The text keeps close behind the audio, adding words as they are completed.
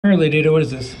Early data, what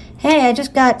is this? Hey, I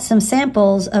just got some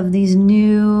samples of these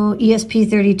new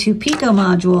ESP32 Pico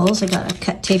modules. I got a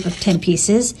cut tape of 10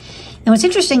 pieces. And what's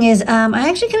interesting is I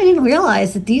actually kind of didn't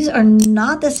realize that these are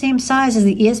not the same size as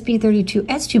the ESP32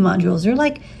 S2 modules. They're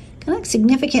kind of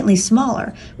significantly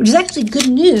smaller, which is actually good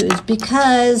news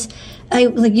because I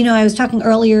was talking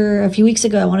earlier a few weeks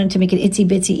ago, I wanted to make an itsy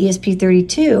bitsy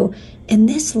ESP32, and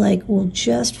this will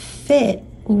just fit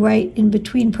right in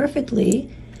between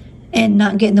perfectly and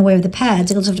not get in the way of the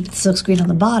pads. I'll just have to put the silk screen on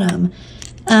the bottom.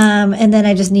 And then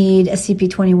I just need a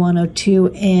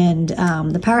CP2102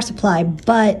 and the power supply.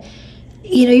 But,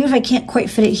 even if I can't quite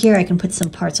fit it here, I can put some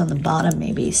parts on the bottom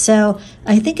maybe. So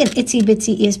I think an itsy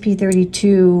bitsy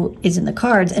ESP32 is in the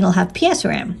cards, and it'll have PS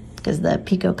RAM because the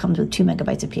Pico comes with 2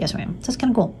 megabytes of PS RAM. So it's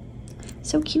kind of cool.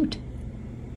 So cute.